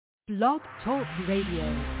Blog Talk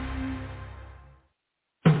Radio.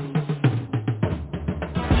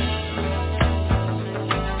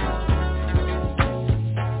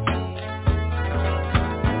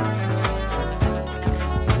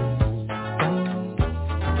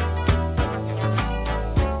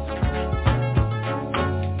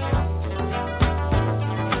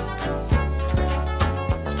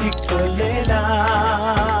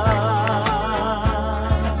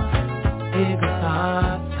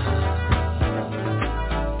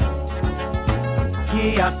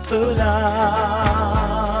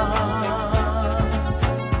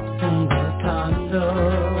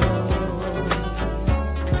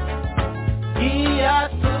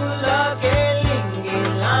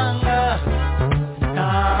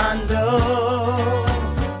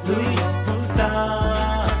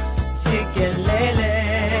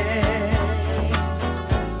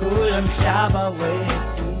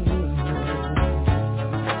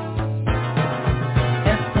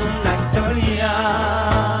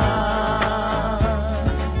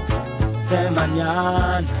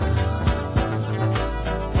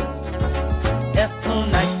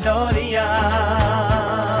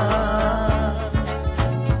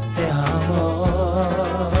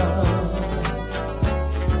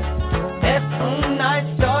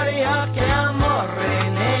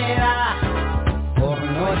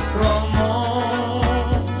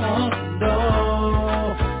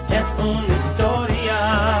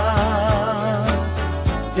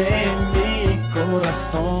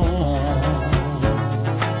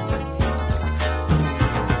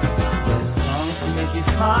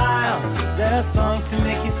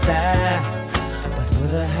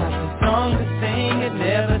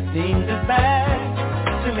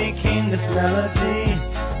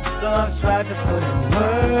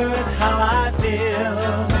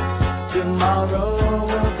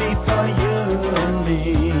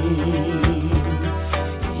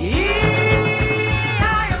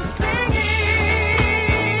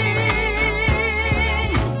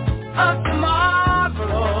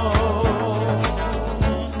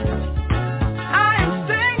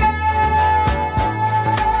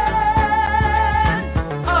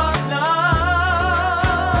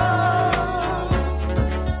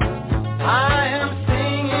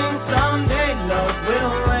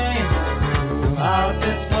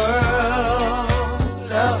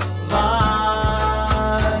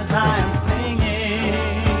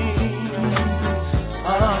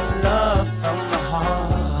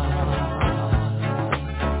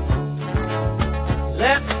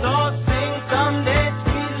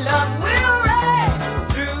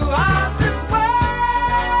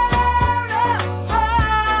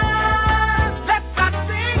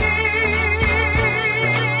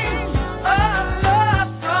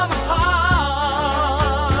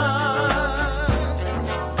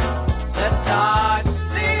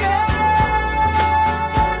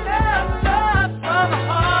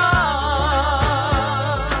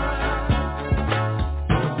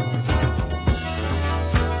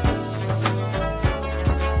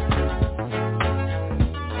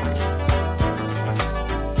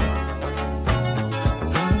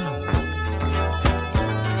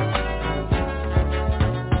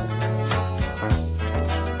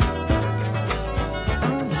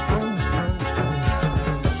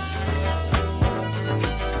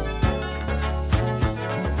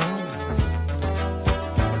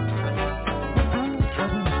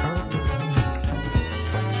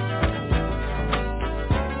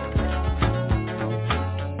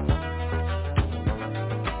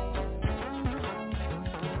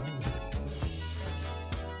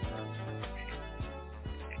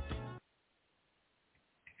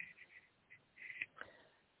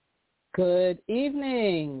 Good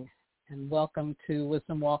evening, and welcome to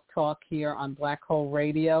Wisdom Walk Talk here on Black Hole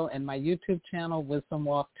Radio and my YouTube channel, Wisdom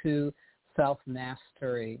Walk 2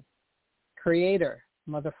 Self-Mastery. Creator,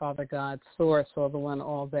 Mother, Father, God, Source, all the one,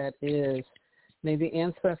 all that is. May the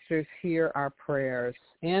ancestors hear our prayers.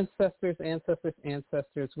 Ancestors, ancestors,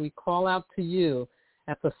 ancestors, we call out to you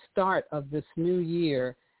at the start of this new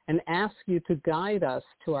year and ask you to guide us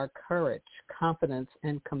to our courage, confidence,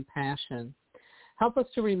 and compassion. Help us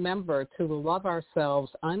to remember to love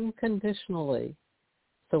ourselves unconditionally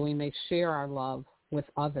so we may share our love with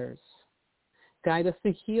others. Guide us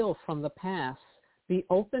to heal from the past, be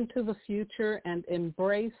open to the future, and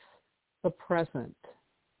embrace the present.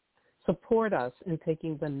 Support us in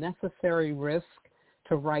taking the necessary risk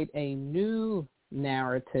to write a new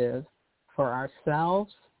narrative for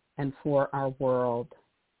ourselves and for our world.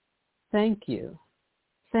 Thank you.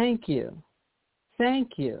 Thank you.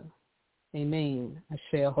 Thank you. Amen.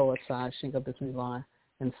 Asher Ho'asai, Shinga Bismillah,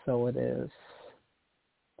 and so it is.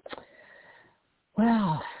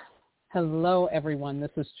 Hello, everyone.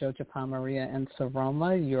 This is Jojopah Maria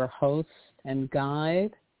Nsoroma, your host and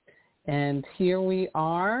guide. And here we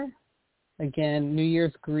are. Again, New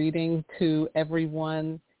Year's greeting to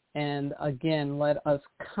everyone. And again, let us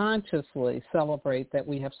consciously celebrate that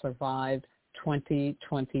we have survived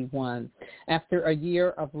 2021. After a year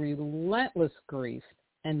of relentless grief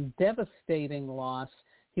and devastating loss,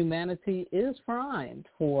 humanity is primed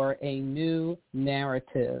for a new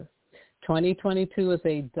narrative. 2022 is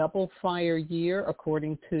a double fire year,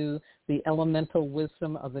 according to the elemental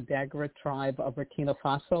wisdom of the Dagara tribe of Burkina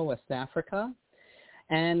Faso, West Africa.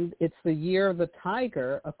 And it's the year of the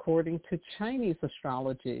tiger, according to Chinese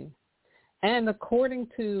astrology. And according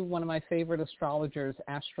to one of my favorite astrologers,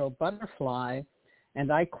 Astro Butterfly,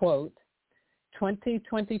 and I quote,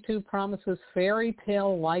 2022 promises fairy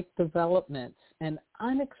tale-like developments and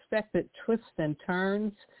unexpected twists and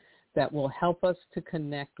turns that will help us to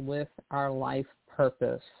connect with our life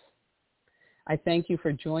purpose. I thank you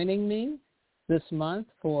for joining me this month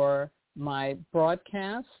for my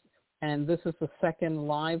broadcast, and this is the second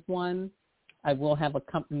live one. I will have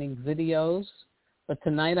accompanying videos, but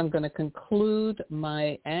tonight I'm going to conclude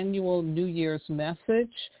my annual New Year's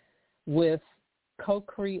message with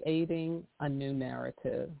co-creating a new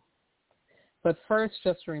narrative. But first,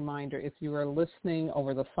 just a reminder, if you are listening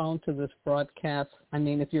over the phone to this broadcast,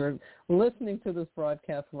 if you're listening to this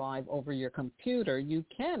broadcast live over your computer, you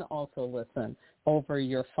can also listen over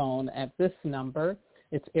your phone at this number.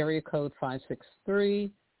 It's area code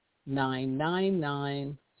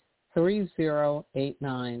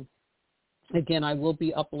 563-999-3089. Again, I will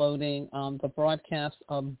be uploading the broadcast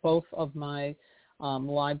of both of my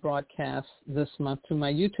live broadcasts this month to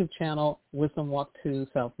my YouTube channel, Wisdom Walk to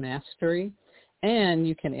Self-Mastery. And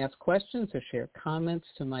you can ask questions or share comments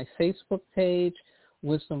to my Facebook page,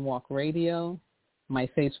 Wisdom Walk Radio, my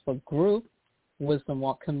Facebook group, Wisdom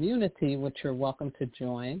Walk Community, which you're welcome to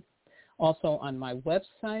join. Also on my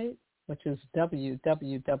website, which is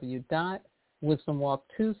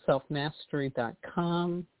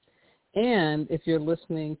www.wisdomwalk2selfmastery.com. And if you're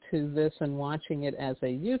listening to this and watching it as a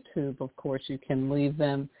YouTube, of course, you can leave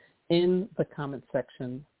them in the comment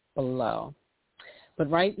section below. But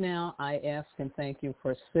right now, I ask and thank you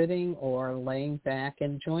for sitting or laying back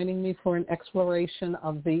and joining me for an exploration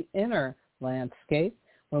of the inner landscape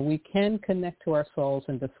where we can connect to our souls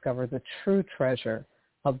and discover the true treasure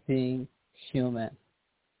of being human.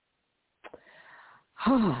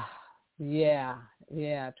 Yeah,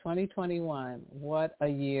 2021, what a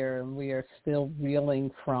year, and we are still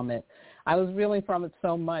reeling from it. I was reeling from it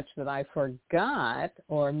so much that I forgot,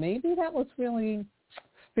 or maybe that was really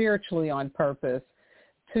spiritually on purpose,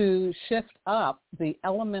 to shift up the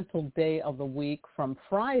elemental day of the week from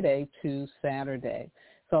Friday to Saturday.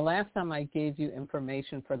 So last time I gave you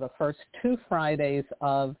information for the first 2 Fridays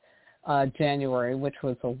of January, which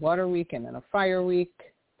was a water week and then a fire week,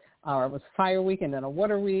 or it was fire week and then a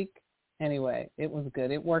water week. Anyway, it was good.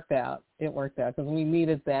 It worked out because we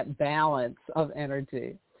needed that balance of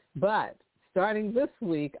energy. But starting this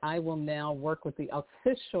week, I will now work with the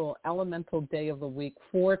official elemental day of the week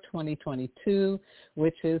for 2022,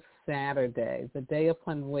 which is Saturday, the day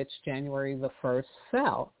upon which January the 1st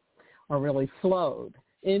fell, or really flowed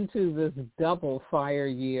into this double fire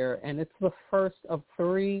year. And it's the first of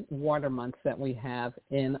 3 water months that we have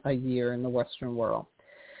in a year in the Western world.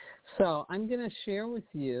 So I'm going to share with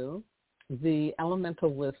you the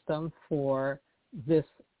elemental wisdom for this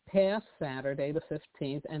past Saturday, the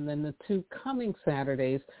 15th, and then the 2 coming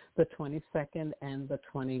Saturdays, the 22nd and the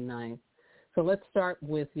 29th. So let's start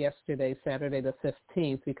with yesterday, Saturday the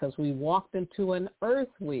 15th, because we walked into an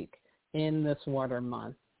Earth Week in this water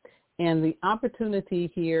month. And the opportunity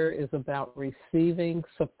here is about receiving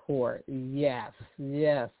support. Yes.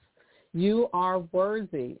 You are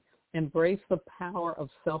worthy. Embrace the power of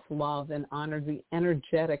self-love and honor the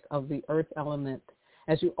energetic of the earth element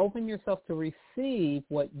as you open yourself to receive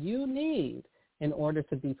what you need in order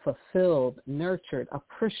to be fulfilled, nurtured,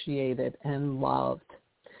 appreciated, and loved.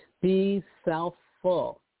 Be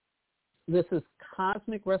self-full. This is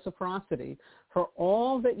cosmic reciprocity for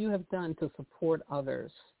all that you have done to support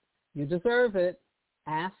others. You deserve it.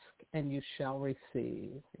 Ask and you shall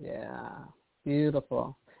receive. Yeah,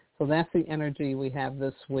 beautiful. So that's the energy we have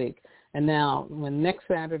this week. And now when next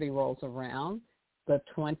Saturday rolls around, the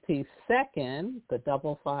 22nd, the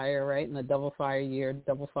double fire, right, and the double fire year,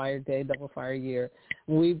 double fire day, double fire year,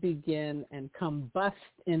 we begin and combust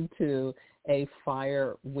into a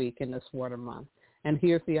fire week in this water month. And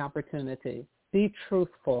here's the opportunity. Be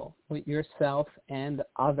truthful with yourself and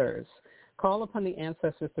others. Call upon the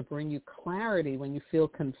ancestors to bring you clarity when you feel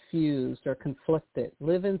confused or conflicted.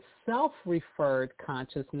 Live in self-referred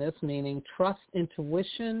consciousness, meaning trust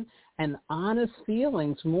intuition and honest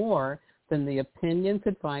feelings more than the opinions,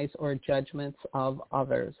 advice, or judgments of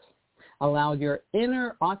others. Allow your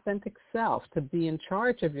inner authentic self to be in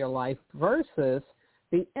charge of your life versus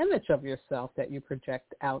the image of yourself that you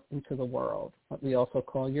project out into the world, what we also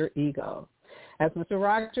call your ego. As Mr.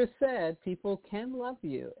 Rogers said, people can love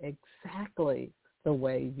you exactly the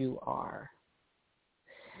way you are.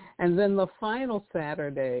 And then the final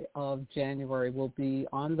Saturday of January will be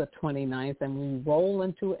on the 29th, and we roll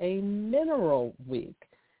into a mineral week.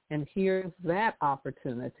 And here's that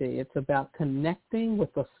opportunity. It's about connecting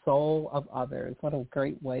with the soul of others. What a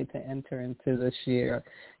great way to enter into this year.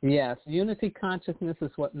 Yes, unity consciousness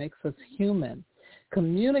is what makes us human.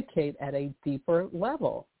 Communicate at a deeper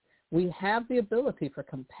level. We have the ability for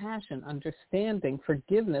compassion, understanding,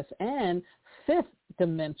 forgiveness, and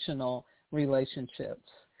fifth-dimensional relationships.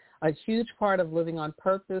 A huge part of living on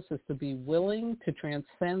purpose is to be willing to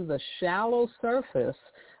transcend the shallow surface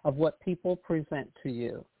of what people present to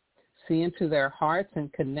you. See into their hearts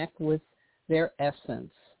and connect with their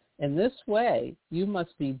essence. In this way, you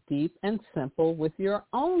must be deep and simple with your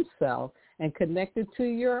own self and connected to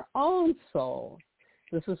your own soul.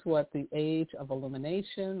 This is what the age of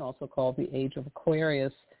illumination, also called the age of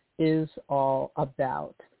Aquarius, is all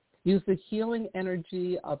about. Use the healing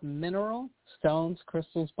energy of mineral, stones,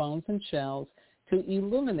 crystals, bones, and shells to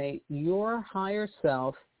illuminate your higher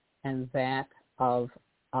self and that of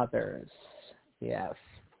others. Yes.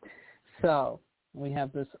 So we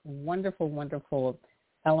have this wonderful, wonderful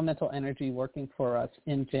elemental energy working for us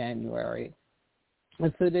in January.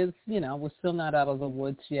 As it is, we're still not out of the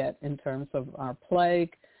woods yet in terms of our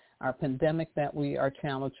plague, our pandemic that we are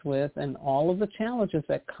challenged with, and all of the challenges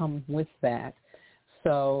that come with that.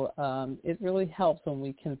 So it really helps when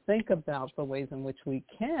we can think about the ways in which we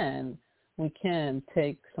can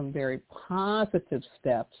take some very positive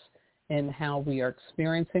steps in how we are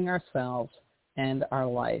experiencing ourselves and our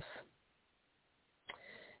life.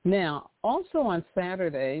 Now, also on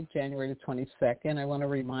Saturday, January the 22nd, I want to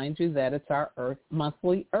remind you that it's our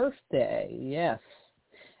monthly Earth Day. Yes.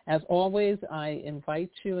 As always, I invite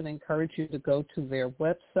you and encourage you to go to their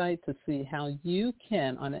website to see how you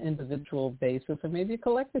can, on an individual basis or maybe a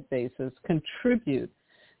collective basis, contribute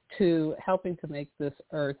to helping to make this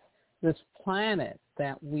Earth, this planet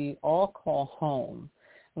that we all call home,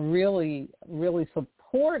 really, really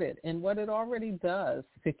supported in what it already does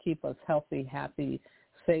to keep us healthy, happy,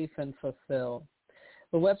 safe, and fulfilled.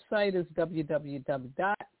 The website is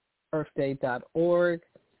www.earthday.org,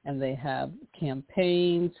 and they have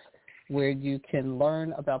campaigns where you can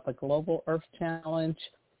learn about the Global Earth Challenge.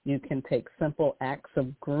 You can take simple acts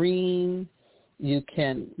of green. You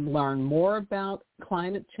can learn more about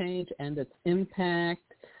climate change and its impact.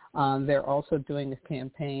 They're also doing a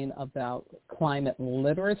campaign about climate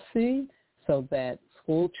literacy so that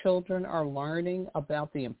school children are learning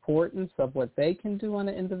about the importance of what they can do on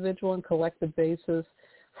an individual and collective basis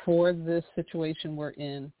for this situation we're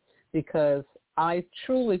in, because I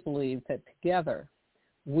truly believe that together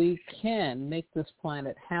we can make this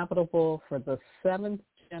planet habitable for the seventh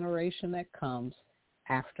generation that comes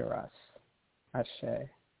after us. Ashe.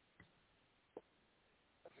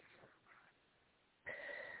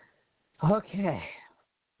 Okay,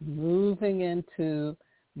 moving into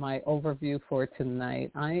my overview for tonight,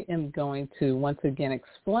 I am going to once again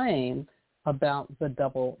explain about the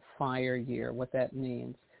double fire year, what that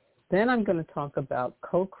means. Then I'm going to talk about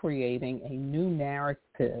co-creating a new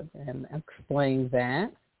narrative and explain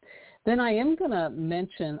that. Then I am going to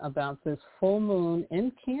mention about this full moon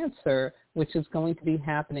in Cancer, which is going to be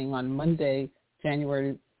happening on Monday,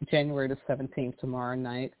 January the 17th, tomorrow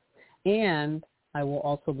night. And I will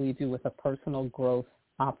also leave you with a personal growth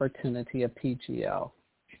opportunity, a PGO.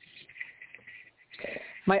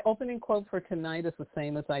 My opening quote for tonight is the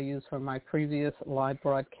same as I used for my previous live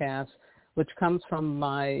broadcast, which comes from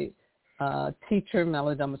my teacher,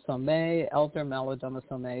 Melodama Somé, Elder Melodama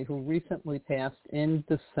Somé, who recently passed in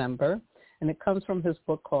December. And it comes from his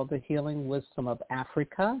book called The Healing Wisdom of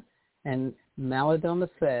Africa. And Melodama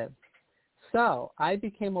said, "So I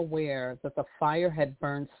became aware that the fire had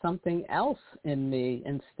burned something else in me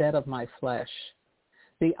instead of my flesh.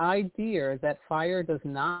 The idea that fire does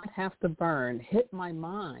not have to burn hit my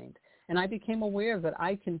mind, and I became aware that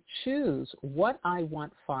I can choose what I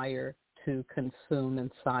want fire to consume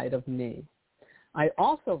inside of me. I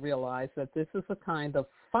also realized that this is a kind of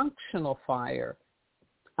functional fire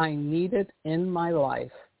I needed in my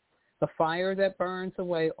life, the fire that burns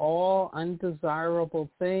away all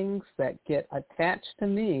undesirable things that get attached to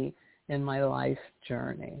me in my life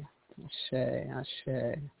journey. Ashe,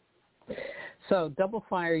 ashe. So double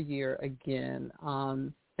fire year again.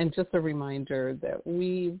 And just a reminder that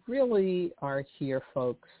we really are here,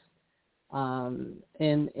 folks, and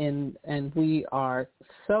we are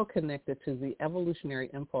so connected to the evolutionary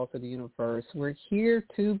impulse of the universe. We're here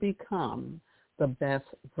to become the best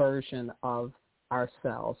version of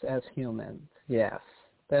ourselves as humans. Yes,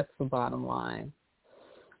 that's the bottom line.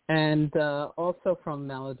 And also from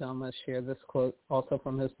Nsoroma, share this quote, also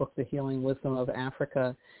from his book, The Healing Wisdom of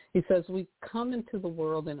Africa. He says, we come into the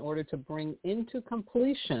world in order to bring into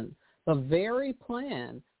completion the very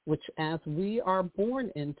plan which, as we are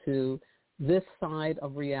born into this side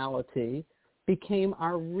of reality, became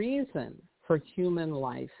our reason for human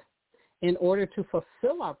life. In order to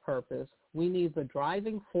fulfill our purpose, we need the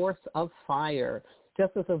driving force of fire,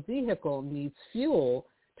 just as a vehicle needs fuel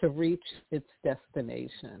to reach its destination.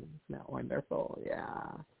 Isn't that wonderful? Yeah.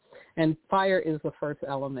 And fire is the first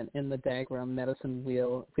element in the diagram medicine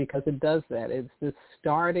wheel because it does that. It's this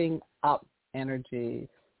starting up energy,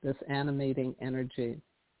 this animating energy.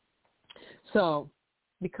 So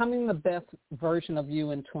becoming the best version of you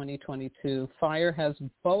in 2022, fire has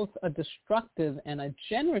both a destructive and a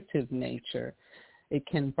generative nature. It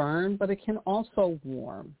can burn, but it can also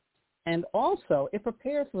warm. And also, it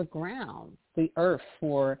prepares the ground, the earth,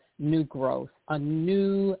 for new growth, a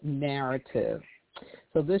new narrative.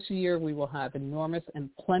 So this year we will have enormous and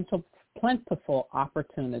plentiful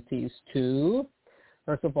opportunities to,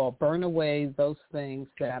 first of all, burn away those things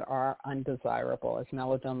that are undesirable, as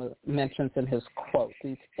Nsoroma mentions in his quote,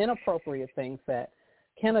 these inappropriate things that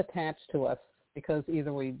can attach to us because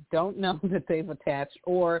either we don't know that they've attached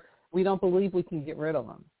or we don't believe we can get rid of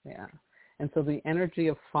them. Yeah. And so the energy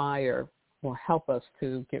of fire will help us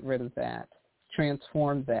to get rid of that,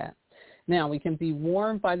 transform that. Now, we can be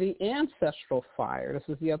warmed by the ancestral fire.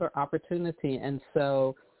 This is the other opportunity. And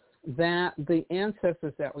so that the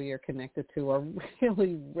ancestors that we are connected to are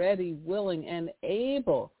really ready, willing, and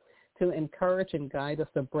able to encourage and guide us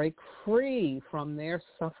to break free from their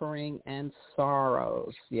suffering and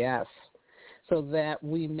sorrows. Yes. So that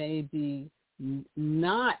we may be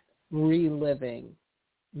not reliving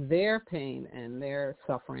their pain and their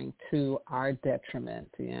suffering to our detriment.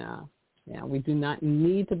 Yeah. We do not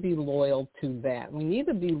need to be loyal to that. We need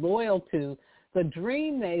to be loyal to the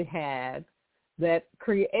dream they had that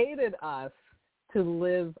created us to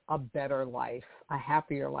live a better life, a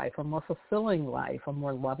happier life, a more fulfilling life, a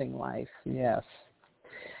more loving life. Yes.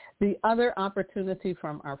 The other opportunity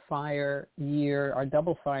from our fire year, our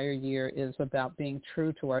double fire year, is about being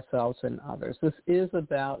true to ourselves and others. This is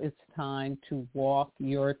about it's time to walk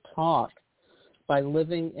your talk by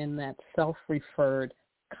living in that self-referred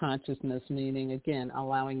consciousness, meaning, again,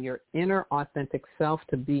 allowing your inner authentic self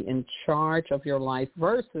to be in charge of your life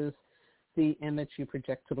versus the image you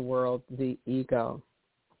project to the world, the ego.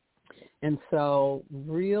 And so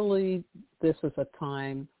really this is a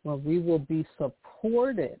time where we will be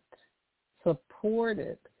supported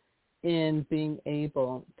in being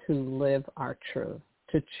able to live our truth,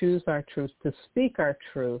 to choose our truth, to speak our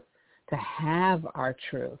truth, to have our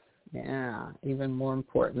truth. Yeah, even more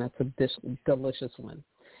important. That's a delicious one.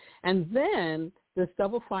 And then this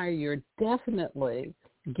double fire year definitely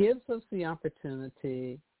gives us the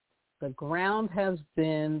opportunity. The ground has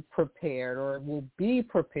been prepared or will be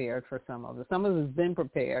prepared for some of us. Some of us have been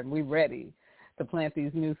prepared. We're ready to plant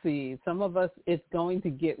these new seeds. Some of us, it's going to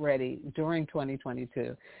get ready during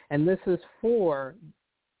 2022. And this is for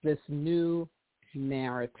this new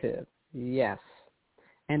narrative. Yes.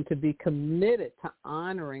 And to be committed to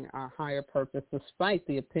honoring our higher purpose despite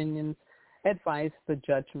the opinions, advice, the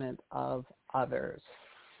judgment of others.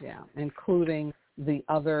 Yeah, including the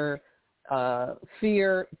other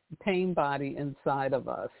fear, pain body inside of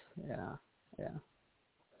us. Yeah.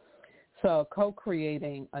 So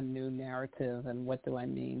co-creating a new narrative, and what do I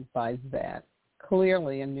mean by that?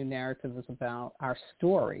 Clearly, a new narrative is about our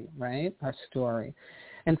story, right? Our story.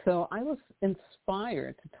 And so I was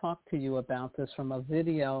inspired to talk to you about this from a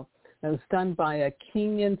video that was done by a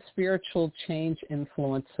Kenyan spiritual change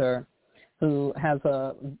influencer who has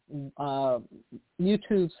a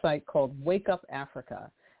YouTube site called Wake Up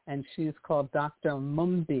Africa. And she's called Dr.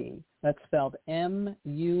 Mumbi. That's spelled Mumbi.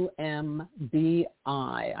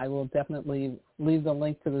 I will definitely leave the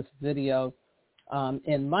link to this video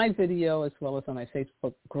in my video as well as on my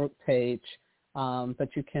Facebook group page. But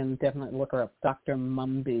you can definitely look her up, Dr.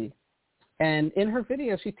 Mumbi. And in her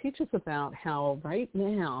video, she teaches about how right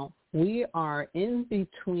now we are in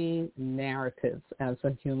between narratives as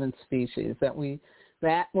a human species, that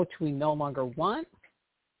which we no longer want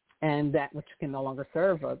and that which can no longer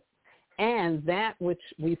serve us. and that which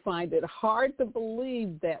we find it hard to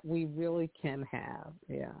believe that we really can have.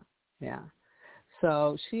 Yeah.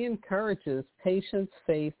 So she encourages patience,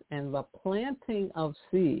 faith, and the planting of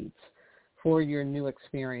seeds for your new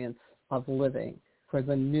experience of living, for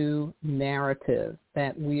the new narrative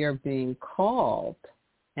that we are being called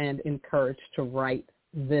and encouraged to write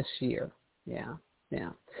this year. Yeah.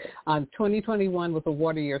 2021 was a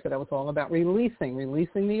water year, so that was all about releasing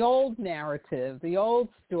the old narrative, the old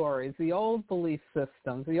stories, the old belief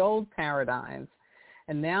systems, the old paradigms.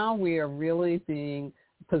 And now we are really being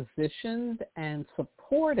positioned and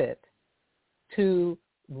supported to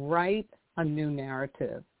write a new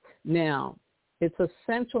narrative. Now, it's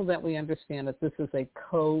essential that we understand that this is a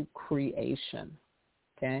co-creation,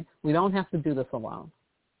 okay? We don't have to do this alone.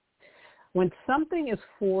 When something is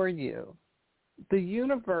for you, the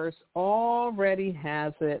universe already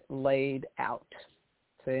has it laid out.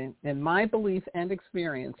 See? In my belief and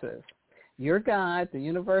experiences, your God, the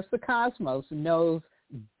universe, the cosmos, knows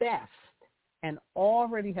best and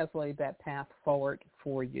already has laid that path forward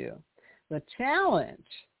for you. The challenge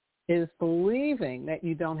is believing that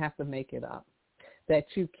you don't have to make it up, that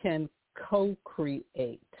you can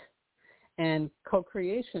co-create. And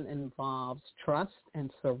co-creation involves trust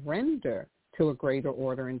and surrender to a greater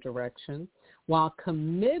order and direction, while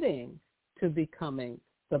committing to becoming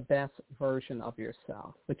the best version of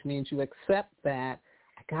yourself, which means you accept that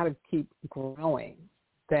I got to keep growing,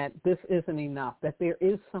 that this isn't enough, that there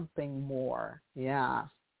is something more. Yeah.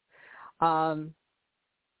 And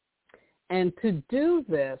to do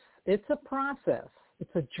this, it's a process.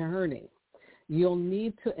 It's a journey. You'll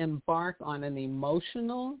need to embark on an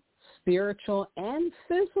emotional, spiritual, and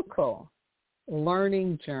physical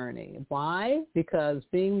learning journey. Why? Because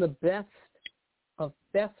being the best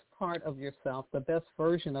part of yourself, the best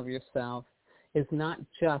version of yourself, is not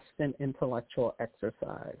just an intellectual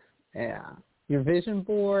exercise. Yeah. Your vision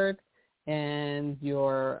board and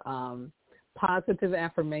your positive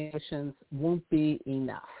affirmations won't be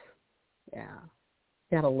enough. Yeah.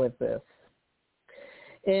 You got to live this.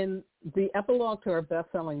 In the epilogue to her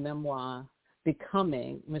best-selling memoir,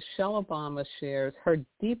 Becoming, Michelle Obama shares her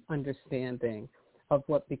deep understanding of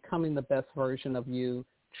what becoming the best version of you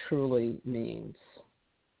truly means.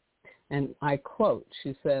 And I quote,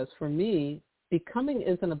 she says, "For me, becoming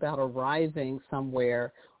isn't about arriving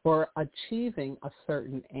somewhere or achieving a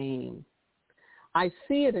certain aim. I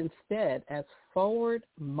see it instead as forward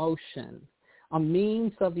motion, a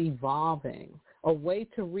means of evolving, a way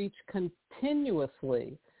to reach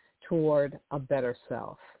continuously toward a better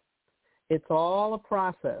self. It's all a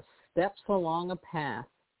process, steps along a path.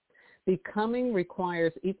 Becoming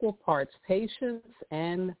requires equal parts patience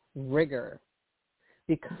and rigor.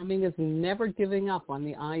 Becoming is never giving up on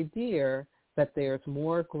the idea that there's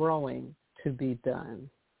more growing to be done."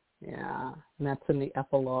 Yeah, and that's in the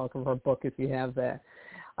epilogue of her book if you have that.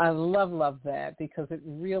 I love that because it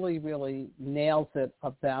really, really nails it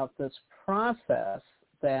about this process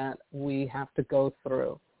that we have to go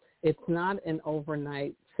through. It's not an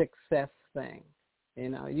overnight success thing. You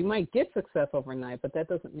know, you might get success overnight, but that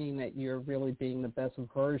doesn't mean that you're really being the best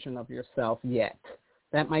version of yourself yet.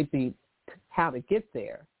 That might be how to get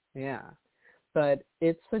there, yeah. But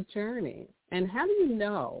it's a journey. And how do you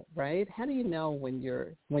know, right? How do you know when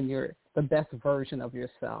you're the best version of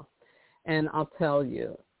yourself? And I'll tell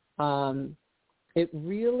you, it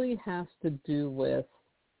really has to do with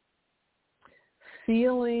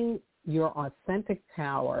feeling your authentic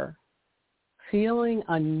power, feeling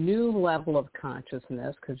a new level of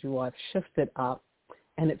consciousness because you have shifted up,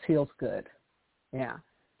 and it feels good. Yeah,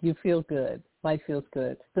 you feel good. Life feels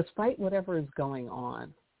good, despite whatever is going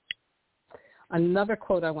on. Another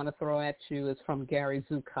quote I want to throw at you is from Gary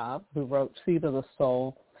Zukav, who wrote Seed of the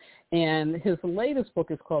Soul. And his latest book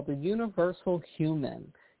is called The Universal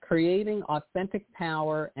Human, Creating Authentic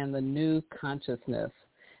Power and the New Consciousness.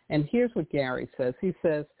 And here's what Gary says. He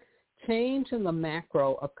says, change in the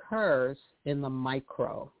macro occurs in the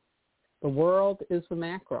micro. The world is the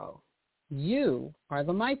macro. You are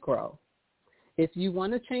the micro. If you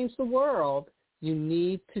want to change the world, you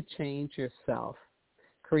need to change yourself.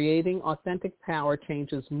 Creating authentic power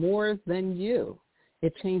changes more than you.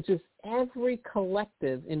 It changes every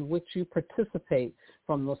collective in which you participate,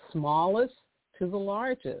 from the smallest to the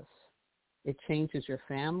largest. It changes your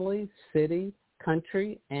family, city,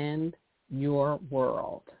 country, and your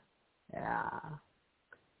world. Yeah.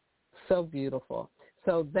 So beautiful.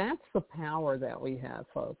 So that's the power that we have,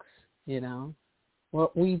 folks. You know,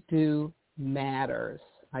 what we do matters.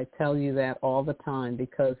 I tell you that all the time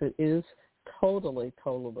because it is totally,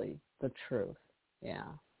 totally the truth. Yeah.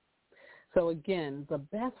 So again, the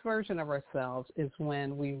best version of ourselves is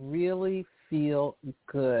when we really feel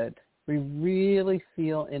good. We really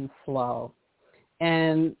feel in flow.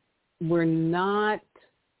 And we're not,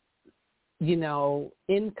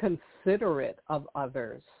 inconsiderate of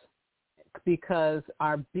others, because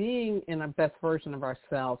our being in our best version of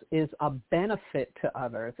ourselves is a benefit to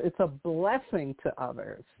others. It's a blessing to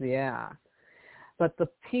others, yeah. But the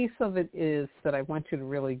piece of it is that I want you to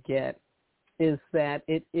really get is that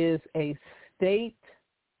it is a state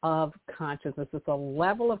of consciousness. It's a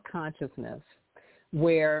level of consciousness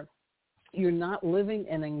where you're not living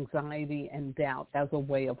in anxiety and doubt as a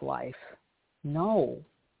way of life. No.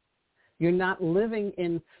 You're not living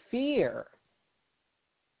in fear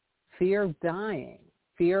of dying,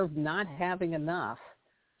 fear of not having enough.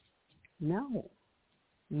 No.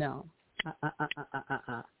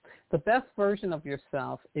 The best version of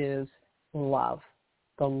yourself is love,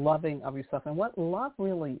 the loving of yourself. And what love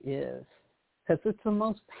really is, because it's the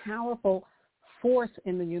most powerful force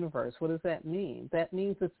in the universe. What does that mean? That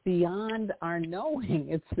means it's beyond our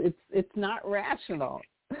knowing. It's not rational.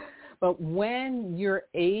 But when you're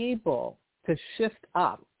able to shift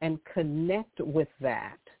up and connect with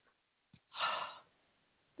that,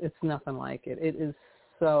 it's nothing like it. It is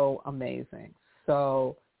so amazing.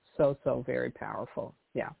 So very powerful.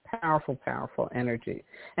 Yeah, powerful energy.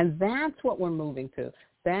 And that's what we're moving to.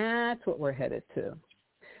 That's what we're headed to.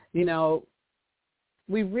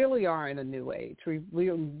 We really are in a new age. We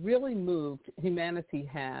really moved, humanity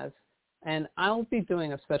has, and I'll be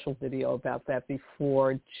doing a special video about that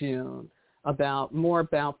before June, more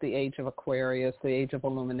about the age of Aquarius, the age of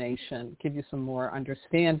illumination, give you some more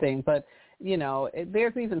understanding. But,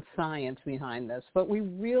 there's even science behind this. But we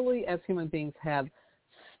really, as human beings, have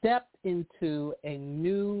stepped into a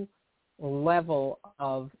new level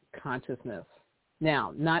of consciousness.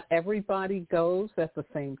 Now, not everybody goes at the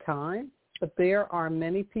same time, but there are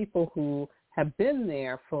many people who have been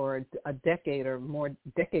there for a decade or more,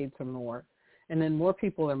 decades or more, and then more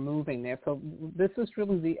people are moving there. So this is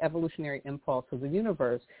really the evolutionary impulse of the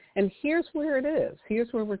universe. And here's where it is.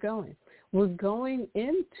 Here's where we're going. We're going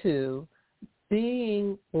into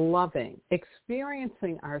being loving,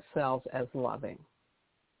 experiencing ourselves as loving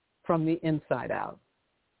from the inside out.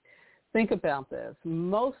 Think about this.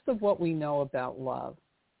 Most of what we know about love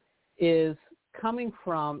is coming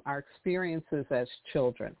from our experiences as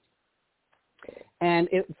children. And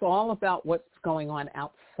it's all about what's going on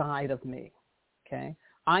outside of me, okay?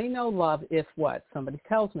 I know love if what? Somebody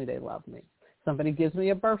tells me they love me. Somebody gives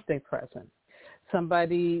me a birthday present.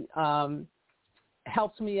 Somebody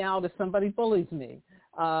helps me out if somebody bullies me.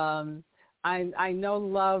 I know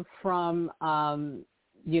love from,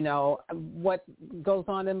 what goes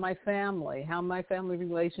on in my family, how my family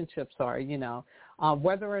relationships are,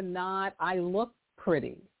 whether or not I look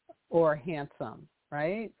pretty or handsome,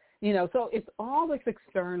 right? So it's all this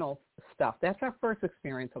external stuff. That's our first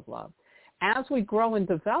experience of love. As we grow and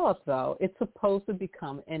develop, though, it's supposed to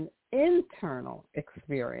become an internal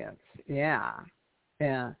experience. Yeah.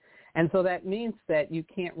 And so that means that you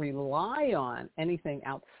can't rely on anything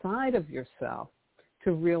outside of yourself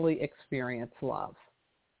to really experience love.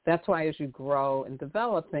 That's why as you grow and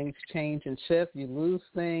develop, things change and shift. You lose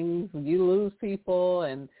things, you lose people,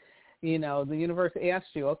 and, the universe asks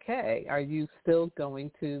you, okay, are you still going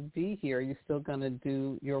to be here? Are you still going to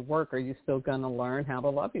do your work? Are you still going to learn how to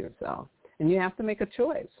love yourself? And you have to make a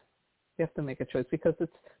choice. You have to make a choice because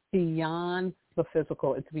it's beyond the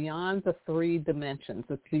physical. It's beyond the 3 dimensions.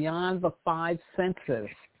 It's beyond the 5 senses.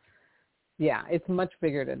 Yeah, it's much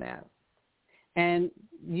bigger than that. And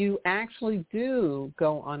you actually do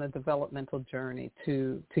go on a developmental journey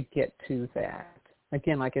to get to that.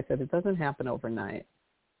 Again, like I said, it doesn't happen overnight.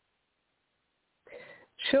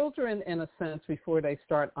 Children, in a sense, before they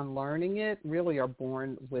start unlearning it, really are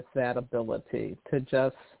born with that ability to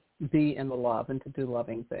just be in the love and to do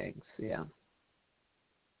loving things. Yeah.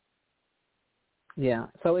 Yeah.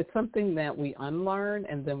 So it's something that we unlearn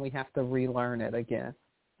and then we have to relearn it again.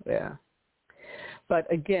 Yeah. But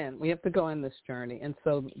again, we have to go on this journey. And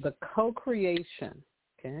so the co-creation,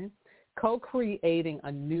 okay, co-creating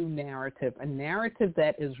a new narrative, a narrative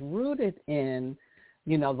that is rooted in,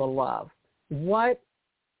 the love. What,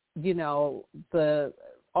 the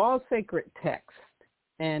all sacred text,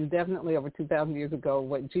 and definitely over 2,000 years ago,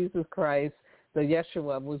 what Jesus Christ, the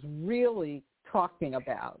Yeshua, was really talking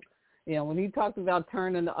about. When he talked about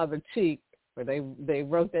turning the other cheek, or they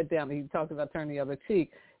wrote that down, he talked about turning the other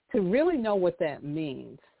cheek. To really know what that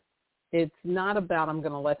means, it's not about I'm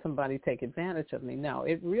going to let somebody take advantage of me. No,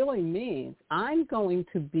 it really means I'm going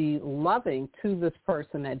to be loving to this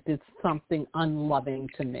person that did something unloving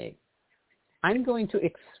to me. I'm going to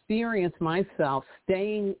experience myself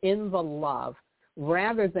staying in the love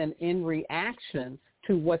rather than in reaction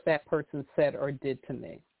to what that person said or did to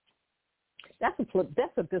me. That's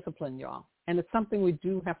a discipline, y'all, and it's something we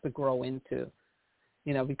do have to grow into,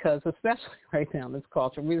 because especially right now in this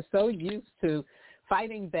culture, we're so used to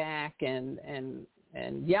fighting back and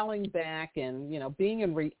yelling back and, being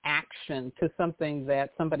in reaction to something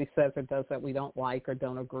that somebody says or does that we don't like or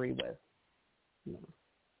don't agree with.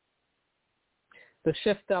 The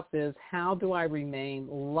shift up is, how do I remain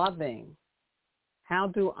loving? How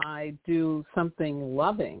do I do something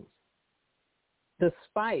loving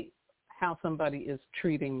despite how somebody is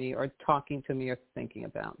treating me or talking to me or thinking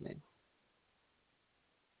about me?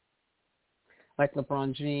 Like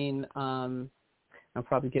LeBron Jean, I'm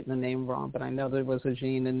probably getting the name wrong, but I know there was a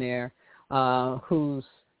Jean in there whose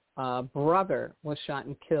brother was shot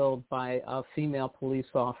and killed by a female police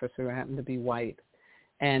officer who happened to be white.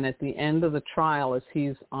 And at the end of the trial, as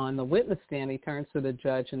he's on the witness stand, he turns to the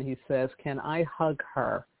judge and he says, "Can I hug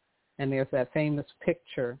her?" And there's that famous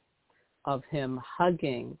picture of him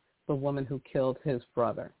hugging the woman who killed his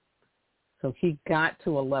brother. So he got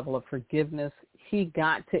to a level of forgiveness. He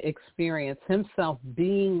got to experience himself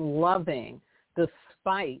being loving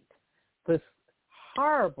despite this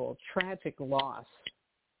horrible, tragic loss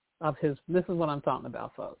of his. This is what I'm talking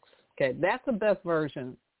about, folks. Okay, that's the best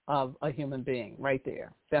version of a human being right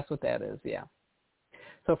there. That's what that is, yeah.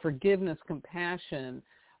 So forgiveness, compassion,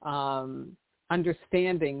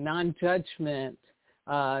 understanding, non-judgment.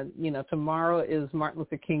 Tomorrow is Martin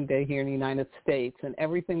Luther King Day here in the United States, and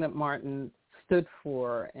everything that Martin stood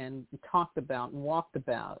for and talked about and walked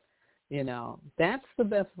about, that's the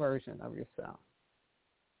best version of yourself.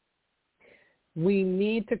 We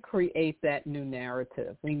need to create that new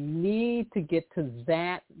narrative. We need to get to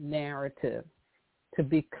that narrative to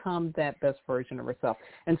become that best version of ourselves.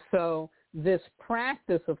 And so this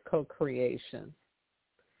practice of co-creation,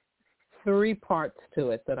 3 parts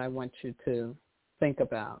to it that I want you to think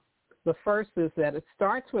about. The first is that it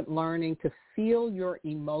starts with learning to feel your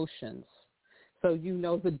emotions so you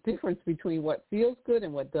know the difference between what feels good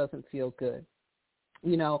and what doesn't feel good.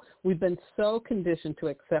 We've been so conditioned to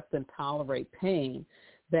accept and tolerate pain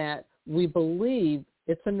that we believe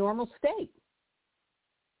it's a normal state.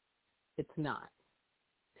 It's not.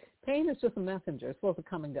 Pain is just a messenger. It's supposed to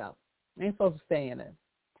come and go. It ain't supposed to stay in it.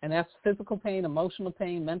 And that's physical pain, emotional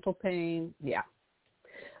pain, mental pain, yeah.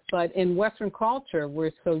 But in Western culture,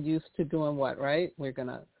 we're so used to doing what, right? We're going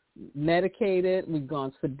to medicate it. We've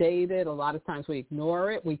gone sedated. A lot of times we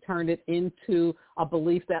ignore it. We turn it into a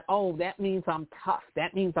belief that, that means I'm tough.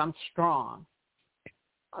 That means I'm strong.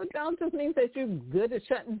 Oh, it just means that you're good at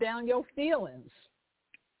shutting down your feelings.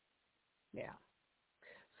 Yeah.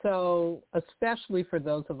 So especially for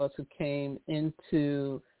those of us who came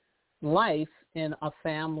into life in a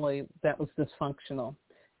family that was dysfunctional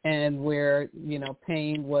and where,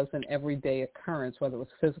 pain was an everyday occurrence, whether it was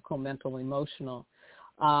physical, mental, emotional,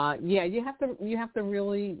 you have to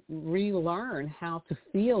really relearn how to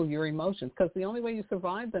feel your emotions, because the only way you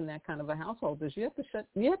survive in that kind of a household is you have to shut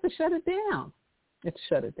it down. You have to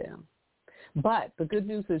shut it down. But the good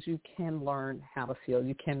news is you can learn how to feel.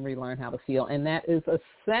 You can relearn how to feel, and that is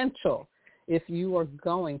essential if you are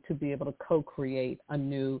going to be able to co-create a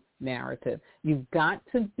new narrative. You've got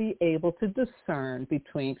to be able to discern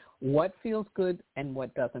between what feels good and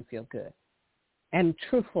what doesn't feel good, and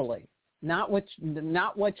truthfully. Not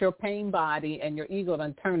what your pain body and your ego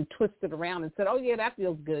done turned twisted around and said, "Oh yeah, that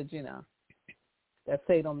feels good," That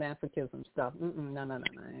sadomasochism stuff. No, I ain't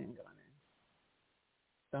going there.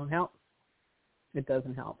 Don't help. It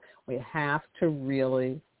doesn't help. We have to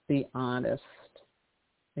really be honest.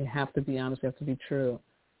 We have to be honest. We have to be true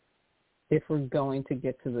if we're going to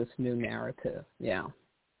get to this new narrative. Yeah.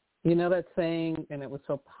 You know that saying, and it was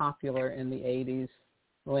so popular in the 80s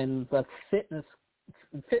when the fitness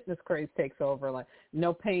craze takes over, like,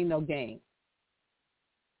 no pain, no gain.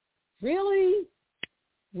 Really?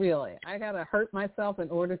 Really? I got to hurt myself in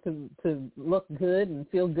order to look good and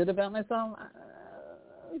feel good about myself?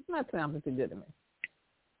 It's not sounding too good to me.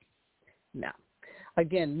 No.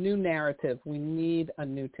 Again, new narrative. We need a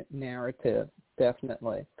new narrative,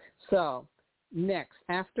 definitely. So next,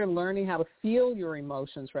 after learning how to feel your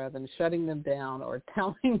emotions rather than shutting them down or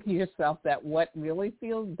telling yourself that what really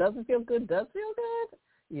doesn't feel good does feel good,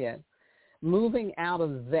 yeah, moving out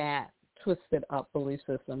of that twisted up belief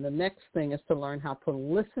system, the next thing is to learn how to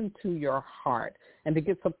listen to your heart and to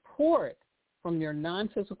get support from your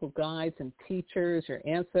non-physical guides and teachers, your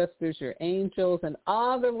ancestors, your angels, and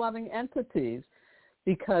other loving entities,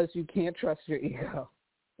 because you can't trust your ego.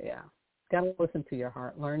 Yeah. Got to listen to your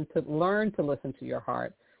heart. Learn to listen to your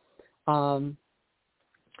heart. And,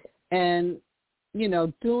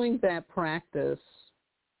 doing that practice,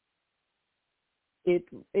 it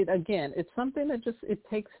again, it's something that it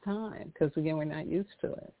takes time because, again, we're not used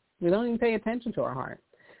to it. We don't even pay attention to our heart.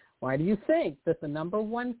 Why do you think that the number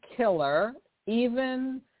one killer,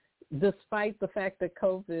 even despite the fact that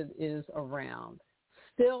COVID is around,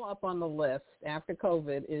 still up on the list after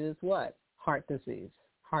COVID is what? Heart disease,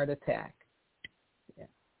 heart attack. Yeah.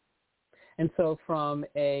 And so from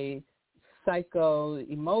a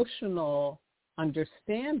psycho-emotional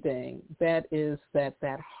understanding, that is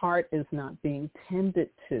that heart is not being tended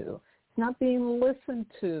to. It's not being listened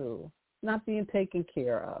to, not being taken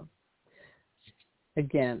care of.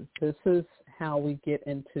 Again, this is how we get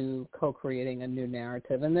into co-creating a new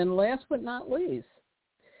narrative. And then last but not least,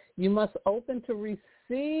 you must open to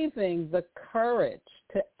receiving the courage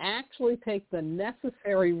to actually take the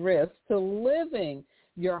necessary risk to living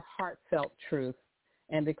your heartfelt truth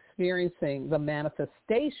and experiencing the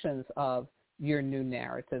manifestations of your new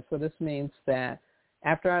narrative. So this means that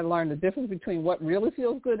after I learned the difference between what really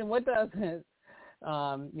feels good and what doesn't,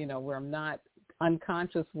 where I'm not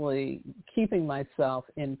unconsciously keeping myself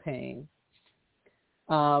in pain.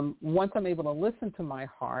 Once I'm able to listen to my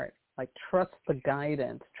heart, like trust the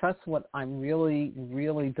guidance, trust what I'm really,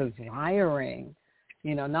 really desiring,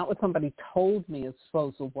 not what somebody told me is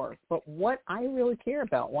supposed to work, but what I really care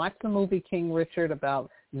about. Watch the movie King Richard about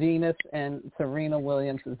Venus and Serena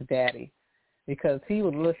Williams' daddy, because he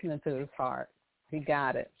was listening to his heart. He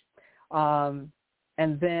got it.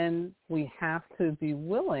 And then we have to be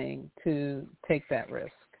willing to take that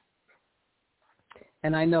risk.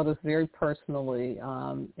 And I know this very personally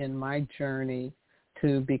in my journey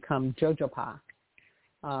to become Jojopah.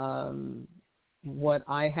 What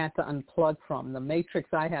I had to unplug from, the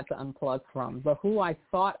matrix I had to unplug from, the who I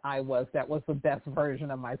thought I was, that was the best version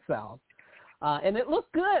of myself. And it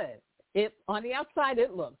looked good. On the outside,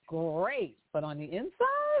 it looked great. But on the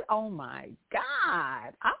inside, oh, my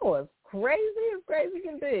God, I was crazy as crazy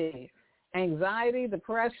can be. Anxiety,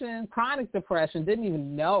 depression, chronic depression, didn't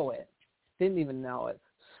even know it.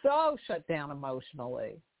 So shut down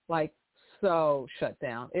emotionally, like so shut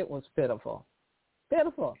down. It was pitiful.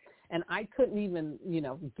 And I couldn't even,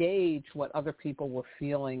 gauge what other people were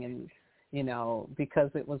feeling and, because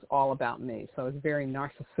it was all about me. So it was very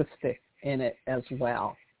narcissistic in it as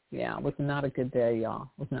well. Yeah, it was not a good day, y'all.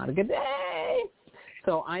 It was not a good day.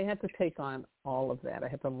 So I had to take on all of that. I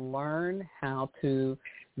had to learn how to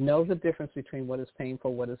know the difference between what is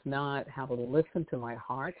painful, what is not, how to listen to my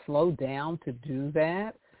heart, slow down to do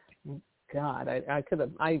that. God, I could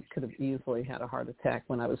have easily had a heart attack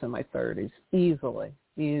when I was in my 30s, easily.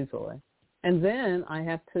 And then I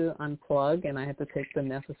had to unplug, and I had to take the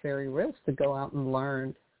necessary risks to go out and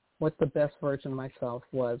learn what the best version of myself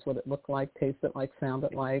was, what it looked like, tasted like,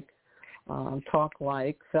 sounded like, talked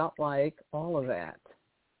like, felt like, all of that.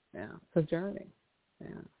 Yeah, it's a journey.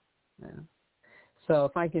 Yeah. So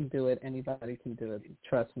if I can do it, anybody can do it.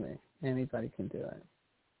 Trust me, anybody can do it.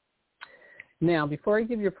 Now, before I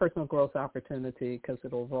give you a personal growth opportunity, because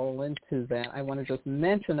it'll roll into that, I want to just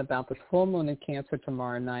mention about this full moon in Cancer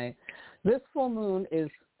tomorrow night. This full moon is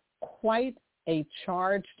quite a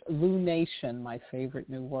charged lunation, my favorite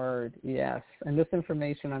new word, yes. And this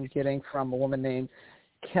information I'm getting from a woman named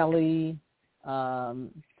Kelly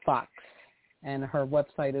Fox, and her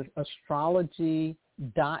website is astrology.tv,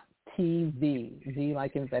 V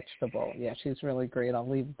like in vegetable. Yeah, she's really great. I'll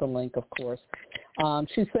leave the link, of course.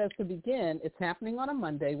 She says, to begin, it's happening on a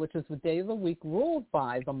Monday, which is the day of the week ruled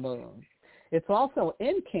by the moon. It's also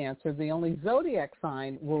in Cancer, the only zodiac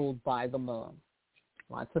sign ruled by the moon.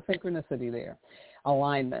 Lots of synchronicity there.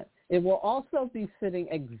 Alignment. It will also be sitting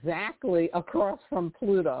exactly across from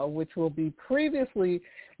Pluto, which will be previously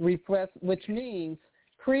repressed, which means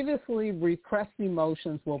previously repressed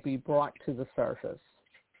emotions will be brought to the surface.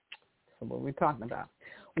 So what are we talking about?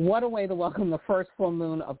 What a way to welcome the first full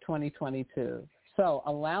moon of 2022. So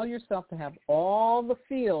allow yourself to have all the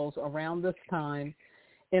feels around this time.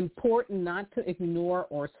 Important not to ignore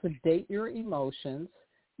or sedate your emotions.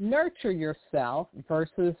 Nurture yourself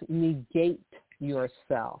versus negate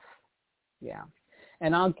yourself. Yeah.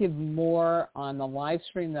 And I'll give more on the live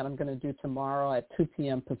stream that I'm going to do tomorrow at 2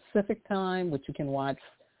 p.m. Pacific time, which you can watch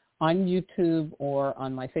on YouTube or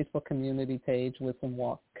on my Facebook community page, Wisdom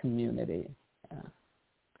Walk Community. Yeah.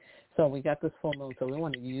 So we got this full moon, so we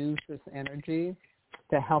want to use this energy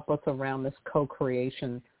to help us around this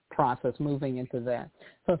co-creation process, moving into that.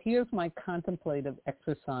 So here's my contemplative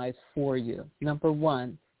exercise for you. Number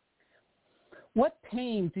one, what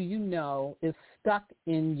pain do you know is stuck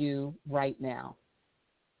in you right now?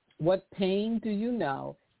 What pain do you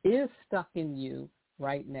know is stuck in you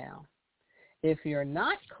right now. If you're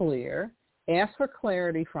not clear, ask for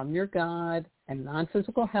clarity from your God and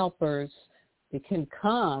non-physical helpers. It can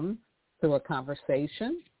come through a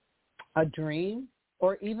conversation, a dream,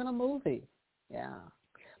 or even a movie. Yeah.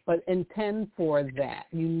 But intend for that.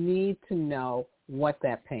 You need to know what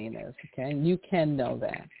that pain is, okay? And you can know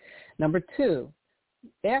that. Number 2,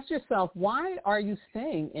 ask yourself, why are you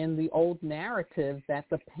staying in the old narrative that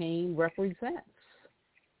the pain represents?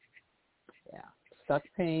 Yeah, stuck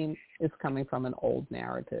pain is coming from an old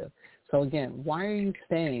narrative. So again, why are you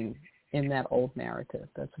staying in that old narrative?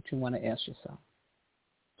 That's what you want to ask yourself.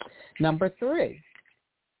 Number 3,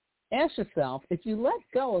 ask yourself, if you let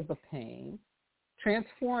go of the pain,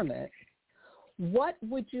 transform it, what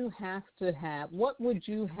would you have to have, what would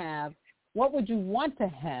you want to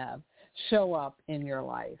have show up in your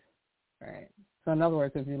life, right? So in other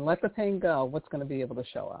words, if you let the pain go, what's going to be able to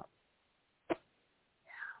show up?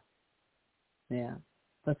 Yeah.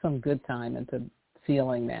 Put some good time into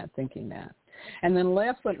feeling that, thinking that. And then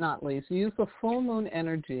last but not least, use the full moon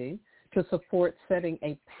energy to support setting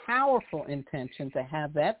a powerful intention to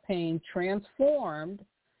have that pain transformed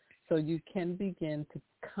so you can begin to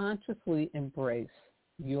consciously embrace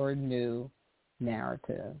your new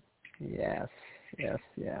narrative. Yes, yes,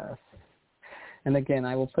 yes. And again,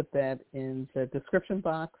 I will put that in the description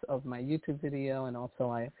box of my YouTube video, and also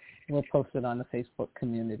I will post it on the Facebook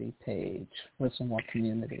community page, Wisdom Walk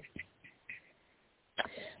Community.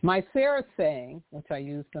 My Sarah saying, which I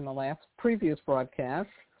used in the previous broadcast,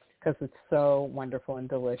 because it's so wonderful and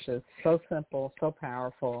delicious, so simple, so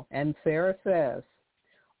powerful. And Sarah says,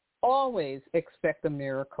 always expect a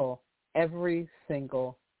miracle every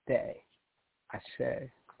single day. Ashe,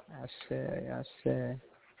 ashe, ashe.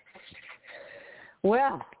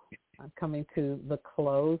 Well, I'm coming to the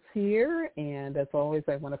close here, and as always,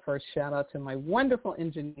 I want to first shout out to my wonderful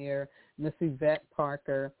engineer, Miss Yvette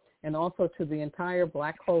Parker, and also to the entire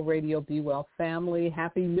Black Hole Radio Be Well family.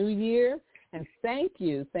 Happy New Year, and thank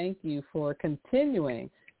you for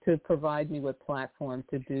continuing to provide me with platform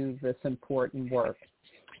to do this important work.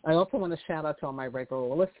 I also want to shout out to all my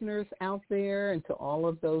regular listeners out there and to all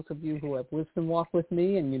of those of you who have Wisdom Walk with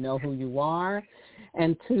me, and you know who you are,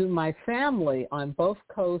 and to my family on both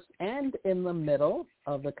coasts and in the middle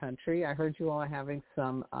of the country. I heard you all are having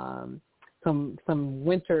some rough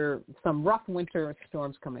winter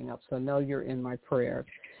storms coming up, so know you're in my prayers.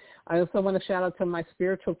 I also want to shout out to my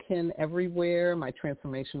spiritual kin everywhere, my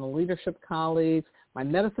transformational leadership colleagues, my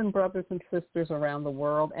medicine brothers and sisters around the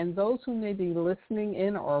world, and those who may be listening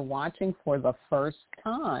in or watching for the first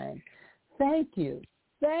time. Thank you.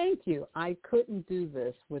 Thank you. I couldn't do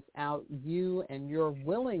this without you and your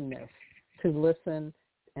willingness to listen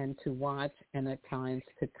and to watch and at times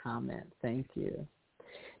to comment. Thank you.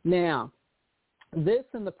 Now, this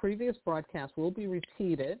and the previous broadcast will be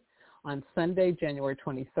repeated on Sunday, January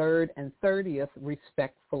 23rd and 30th,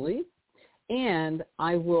 respectfully. And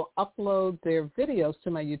I will upload their videos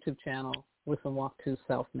to my YouTube channel, Wisdom Walk to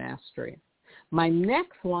Self-Mastery. My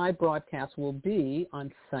next live broadcast will be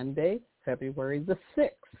on Sunday, February the 6th.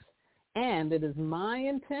 And it is my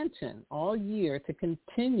intention all year to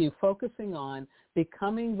continue focusing on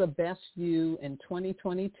becoming the best you in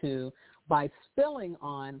 2022 by spilling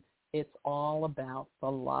on It's All About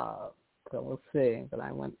the Love. So we'll see. But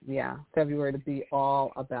I want, February to be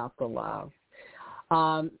all about the love.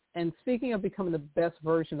 And speaking of becoming the best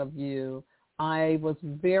version of you, I was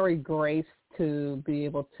very graced to be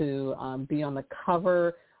able to be on the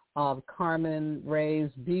cover of Carmen Ray's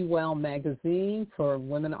Be Well magazine for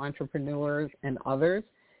women entrepreneurs and others,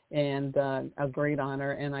 and a great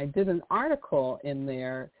honor. And I did an article in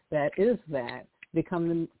there that is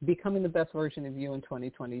becoming the best version of you in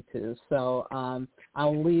 2022. So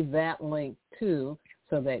I'll leave that link too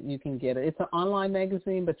so that you can get it. It's an online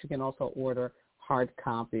magazine, but you can also order hard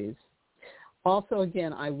copies. Also,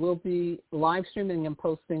 again, I will be live streaming and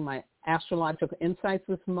posting my astrological insights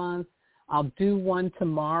this month. I'll do one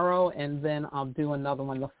tomorrow, and then I'll do another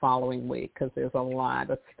one the following week because there's a lot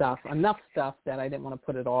of stuff, enough stuff that I didn't want to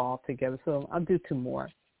put it all together. So I'll do 2 more.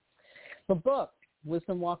 The book,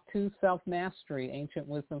 Wisdom Walk to Self-Mastery, Ancient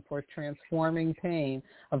Wisdom for Transforming Pain,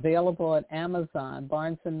 available at Amazon,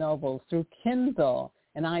 Barnes & Noble, through Kindle.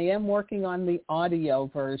 And I am working on the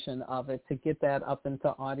audio version of it to get that up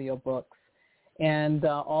into audiobooks, and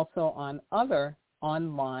also on other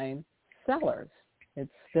online sellers.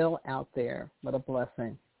 It's still out there. What a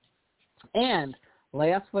blessing. And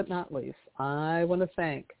last but not least, I want to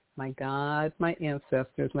thank my God, my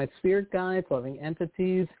ancestors, my spirit guides, loving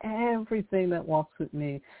entities, everything that walks with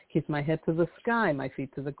me, keeps my head to the sky, my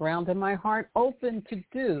feet to the ground, and my heart open to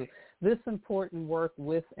do this important work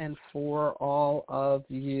with and for all of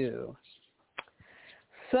you.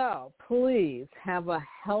 So please have a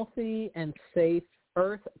healthy and safe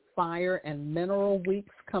earth, fire, and mineral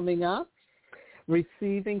weeks coming up.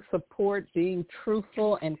 Receiving support, being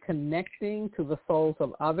truthful, and connecting to the souls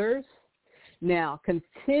of others. Now,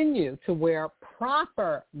 continue to wear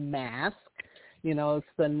proper masks. It's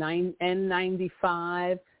the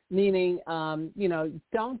N95, meaning,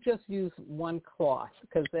 don't just use one cloth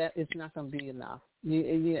because that is not going to be enough.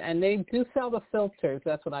 And they do sell the filters.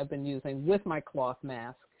 That's what I've been using with my cloth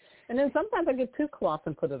mask. And then sometimes I get two cloths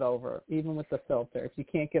and put it over, even with the filter, if you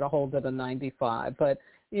can't get a hold of the 95. But,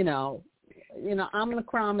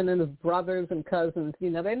 Omicron and then his brothers and cousins,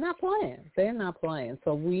 they're not playing. They're not playing.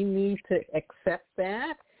 So we need to accept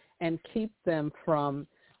that and keep them from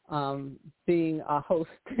being a host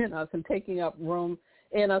in us and taking up room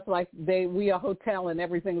in us like we a hotel and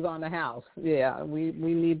everything's on the house. Yeah, we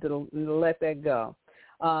need to let that go.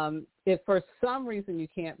 If for some reason you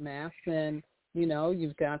can't mask, then,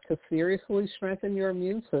 you've got to seriously strengthen your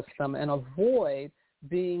immune system and avoid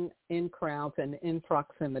being in crowds and in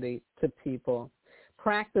proximity to people.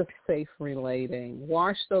 Practice safe relating.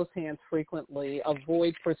 Wash those hands frequently.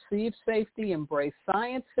 Avoid perceived safety. Embrace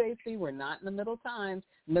science safety. We're not in the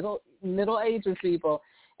middle ages, people.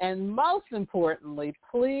 And most importantly,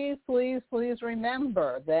 please, please, please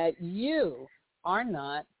remember that you are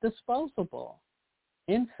not disposable.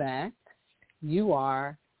 In fact, you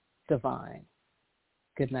are divine.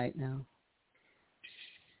 Good night now.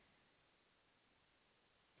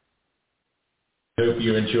 I hope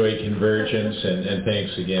you enjoyed Convergence, and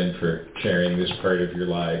thanks again for sharing this part of your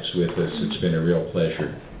lives with us. It's been a real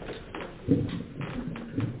pleasure.